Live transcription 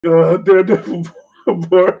Daredevil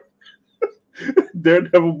born,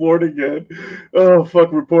 Daredevil born again. Oh fuck!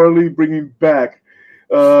 Reportedly bringing back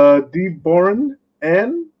Dee Bourne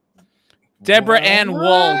and Deborah Ann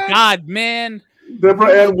Woll. God, man.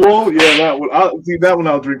 Deborah Ann Woll. Yeah, that one. That one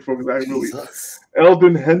I'll drink for because I really.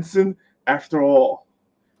 Eldon Henson. After all.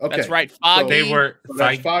 Okay, that's right. Foggy. So they were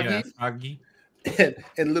Foggy. Yeah, Foggy.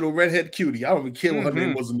 And little redhead cutie. I don't even care what her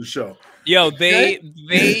name was in the show. Yo, they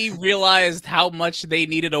realized how much they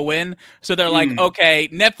needed a win, so they're like, okay,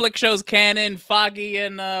 Netflix shows canon, Foggy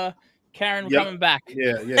and Karen coming back.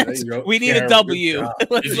 Yeah, there you go. We need a W.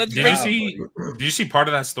 Did you see part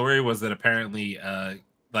of that story was that apparently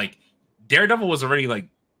like Daredevil was already like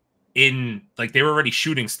in like they were already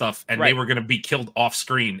shooting stuff and they were gonna be killed off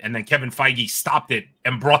screen, and then Kevin Feige stopped it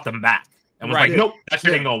and brought them back and was like, nope, that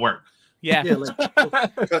shit ain't gonna work. Yeah.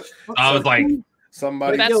 I was like,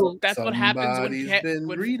 that's what happens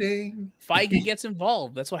when Feige gets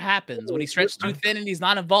involved. That's what happens when he stretches too thin and he's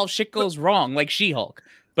not involved. Shit goes wrong, like She-Hulk.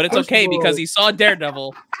 But it's okay because he saw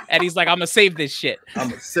Daredevil and he's like, I'm gonna save this shit. I'm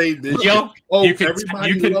gonna save this. Yo, you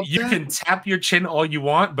can tap your chin all you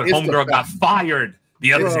want, but homegirl got fired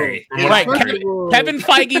the other day. Right. Kevin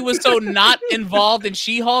Feige was so not involved in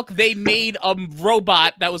She-Hulk, they made a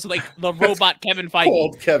robot that was like the robot Kevin Feige.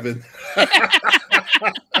 Called Kevin.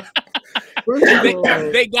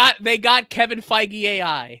 they got Kevin Feige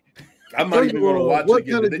AI. I'm not even going to watch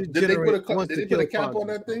it again. Did they put a cap on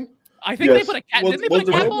that thing? I think they put a cap. Didn't they put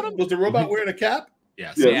a cap on him? Was the robot wearing a cap?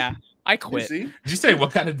 Yes. Yeah. I quit. Did you say what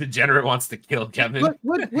kind of degenerate wants to kill Kevin?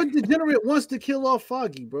 What degenerate wants to kill off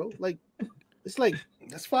Foggy, bro? Like, it's like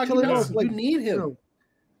that's Foggy. Like, you need him. You know,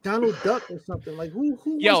 Donald Duck or something. Like who?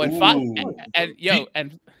 Yo, and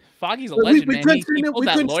Foggy's a legend, man. He pulled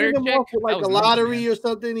that lawyer him off with like a lottery or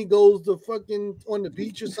something. He goes to fucking on the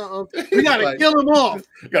beach or something. We gotta kill him off.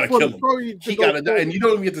 You gotta kill him. He gotta die, and you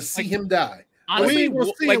don't even get to see him die. Honestly, we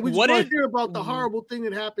just want to hear about the horrible thing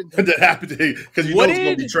that happened. That happened to him because you know it's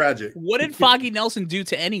gonna be tragic. What did Foggy Nelson do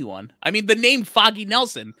to anyone? I mean, the name Foggy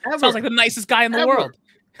Nelson sounds like the nicest guy in the world.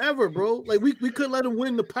 Ever, bro. Like we could let him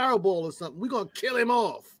win the Powerball or something. We're gonna kill him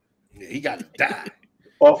off. Yeah, he gotta die.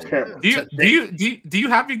 Off camera. Do you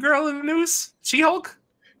have your girl in the news? She-Hulk?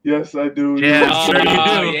 Yes, I do. Yeah, sure you do.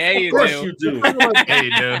 Yeah, you do. Of course you do. Yeah,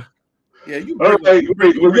 you do. Yeah, you. All right,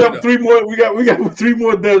 wait. We got three more. We got three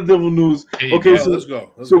more Daredevil news. Okay, so let's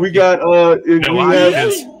go. So we got all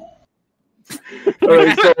right,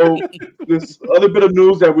 so this other bit of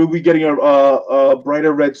news that we'll be getting a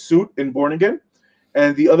brighter red suit in Born Again,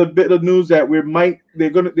 and the other bit of news that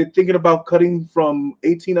they're thinking about cutting from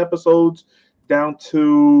 18 episodes down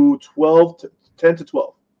to 10 to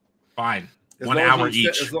 12. Fine, 1 hour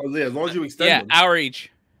each. As long as you extend them. Hour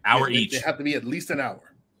each. They have to be at least an hour.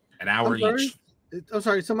 An hour each. I'm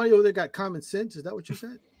sorry. Somebody over there got common sense. Is that what you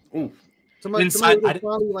said? Ooh. Somebody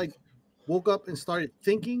probably like woke up and started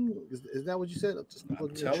thinking. Is that what you said?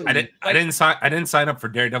 I didn't sign up for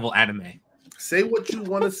Daredevil anime. Say what you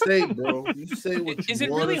want to say, bro. You say what you want to say. Is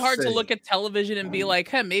it really hard to look at television and be like,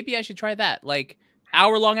 hey, maybe I should try that? Like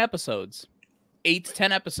hour-long episodes, 8 to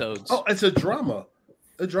 10 episodes. Oh, it's a drama.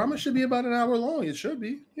 A drama should be about an hour long. It should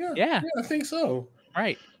be. Yeah, I think so.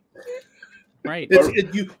 Right.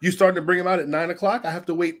 You starting to bring them out at 9 o'clock. I have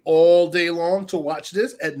to wait all day long to watch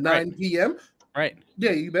this at 9 p.m. Right.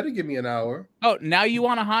 Yeah, you better give me an hour. Oh, now you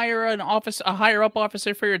want to hire a higher up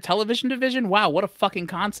officer for your television division? Wow, what a fucking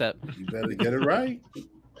concept. You better get it right.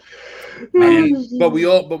 But we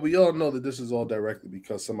all know that this is all directly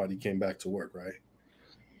because somebody came back to work, right?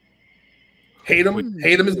 Hate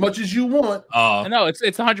them as much as you want. No, it's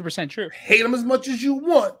 100% true. Hate them as much as you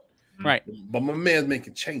want. Right. But my man's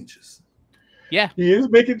making changes. Yeah, he is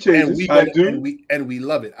making changes. And we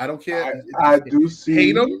love it. I don't care. I do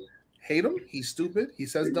see. Hate him. He's stupid. He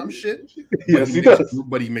says dumb shit. Yes, he does.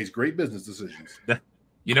 But he makes great business decisions.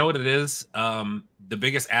 You know what it is? The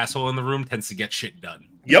biggest asshole in the room tends to get shit done.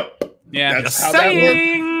 Yep. Yeah. That's how that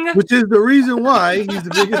works. Which is the reason why he's the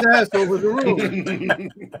biggest asshole in the room.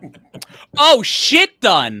 Oh, shit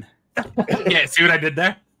done. Yeah, see what I did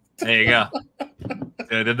there? There you go. See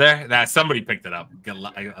what I did there? That somebody picked it up.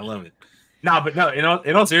 I love it. No,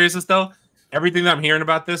 in all seriousness though, everything that I'm hearing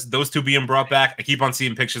about this, those two being brought back, I keep on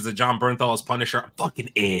seeing pictures of Jon Bernthal as Punisher. I'm fucking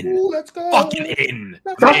in. Ooh, let's go. Fucking in.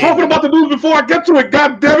 Stop talking about the news before I get to it.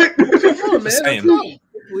 God damn it!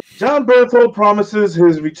 Jon Bernthal promises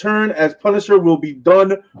his return as Punisher will be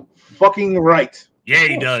done fucking right. Yeah,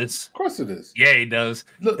 he does. Of course it is. Yeah, he does.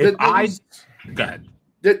 Look, go ahead.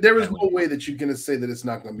 There is no way that you're going to say that it's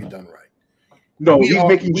not going to be done right. No, he's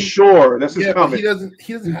making sure. That's his comment.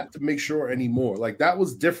 He doesn't have to make sure anymore. Like that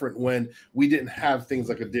was different when we didn't have things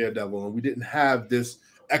like a Daredevil and we didn't have this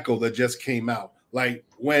Echo that just came out. Like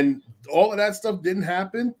when all of that stuff didn't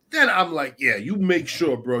happen, then I'm like, yeah, you make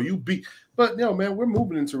sure, bro, you beat. But man, we're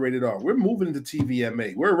moving into rated R. We're moving into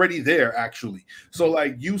TVMA. We're already there, actually. So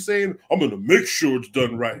like you saying, I'm gonna make sure it's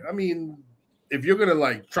done right. I mean, if you're gonna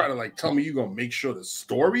like try to like tell me you're gonna make sure the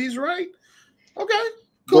story's right, okay,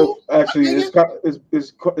 cool. Well, actually,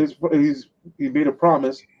 he made a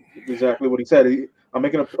promise. Exactly what he said. I'm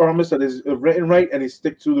making a promise that is written right, and he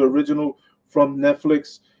stick to the original from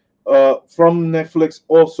Netflix.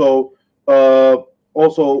 Also,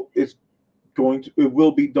 it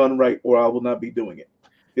will be done right, or I will not be doing it.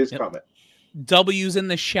 His comment. W's in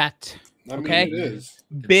the chat. Okay, it is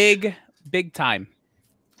big time.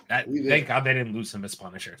 Thank God they didn't lose him as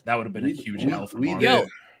Punisher. That would have been a huge L for Marvel. Yo,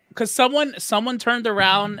 because someone turned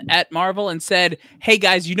around at Marvel and said, "Hey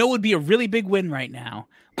guys, you know what would be a really big win right now?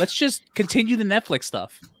 Let's just continue the Netflix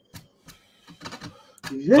stuff."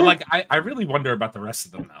 Yeah. But like, I really wonder about the rest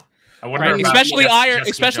of them now. I wonder, especially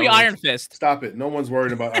Iron Fist. Stop it! No one's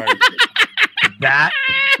worried about Iron Fist. That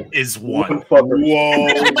is one. Whoa!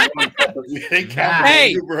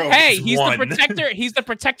 Hey, he's the protector. He's the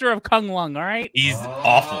protector of Kung Lung. All right. He's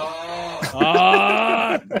awful.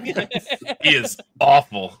 He is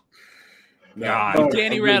awful. God, leave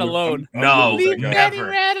Danny Rad alone. No, leave Danny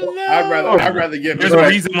Rad alone. I'd rather get. There's a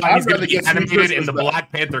reason why he's going to be animated in the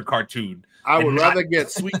Black Panther cartoon. I would rather get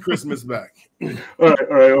Sweet Christmas back. All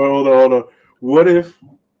right, hold on. What if?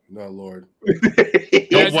 No, Lord.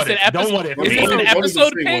 Don't what if? Is this an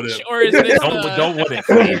episode pitch or is this? Don't what if?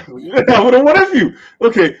 What if you?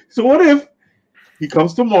 Okay, so what if he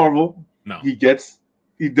comes to Marvel? No, he's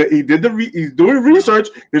doing research.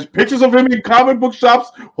 There's pictures of him in comic book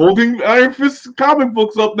shops holding Iron Fist comic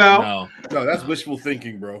books up now. No, that's wishful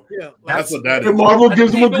thinking, bro. Yeah, that's what that is. And Marvel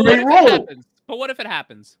gives him a great role. But what if it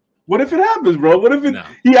happens? What if it happens, bro? What if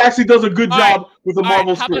he actually does a good job with the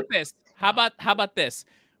Marvel script? How about this?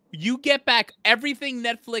 You get back everything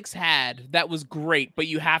Netflix had that was great, but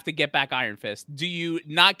you have to get back Iron Fist. Do you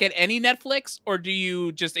not get any Netflix, or do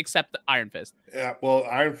you just accept the Iron Fist? Yeah, well,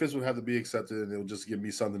 Iron Fist would have to be accepted, and it'll just give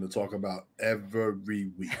me something to talk about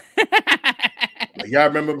every week. Y'all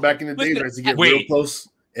remember back in the days, I used to get real close.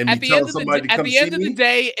 And at the end of the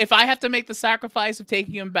day, if I have to make the sacrifice of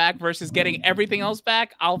taking him back versus getting everything else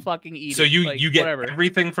back, I'll fucking eat it. So you get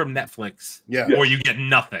everything from Netflix, or you get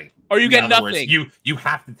nothing, or you get nothing. You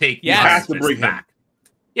have to take, you have to bring back.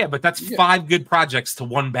 Yeah, but that's 5 good projects to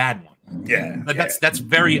 1 bad one. Yeah, but that's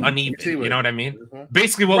very uneven. You know what I mean?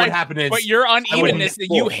 Basically, what would happen is, but your unevenness that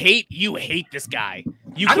you hate this guy.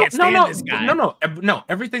 You can't stand this guy. No.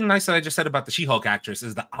 Everything nice that I just said about the She-Hulk actress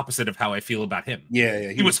is the opposite of how I feel about him. Yeah.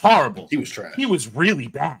 He was horrible. He was trash. He was really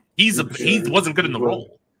bad. He wasn't good in the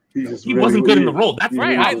role. He wasn't good in the role. That's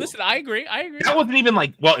right. I agree. That wasn't even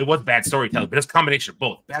like, well, it was bad storytelling, but it's a combination of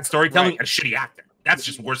both bad storytelling and a shitty actor. That's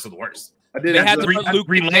just worst of the worst. They had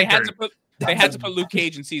to put Luke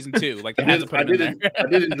Cage in season 2. Like they had to put him in there. I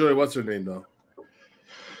did enjoy what's her name though.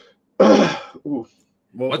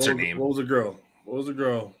 What's her name? What was the girl?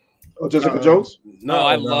 Oh, Jessica Jones? No,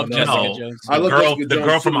 I love Jessica Jones. I love the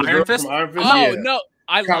girl from Iron Fist. Oh no,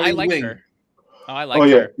 I like her. Oh, I like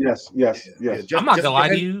her. Yes. I'm not gonna lie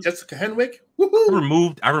to you. Jessica Henwick.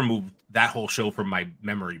 I removed that whole show from my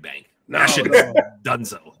memory bank. That should have done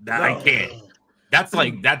so. I can't.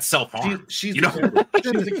 That's self-harm. She's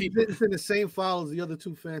it's in the same file as the other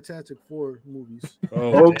 2 Fantastic Four movies.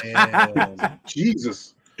 Oh, damn.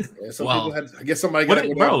 Jesus. Yeah, I guess somebody got to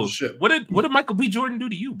go down the ship. What did Michael B. Jordan do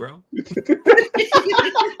to you, bro?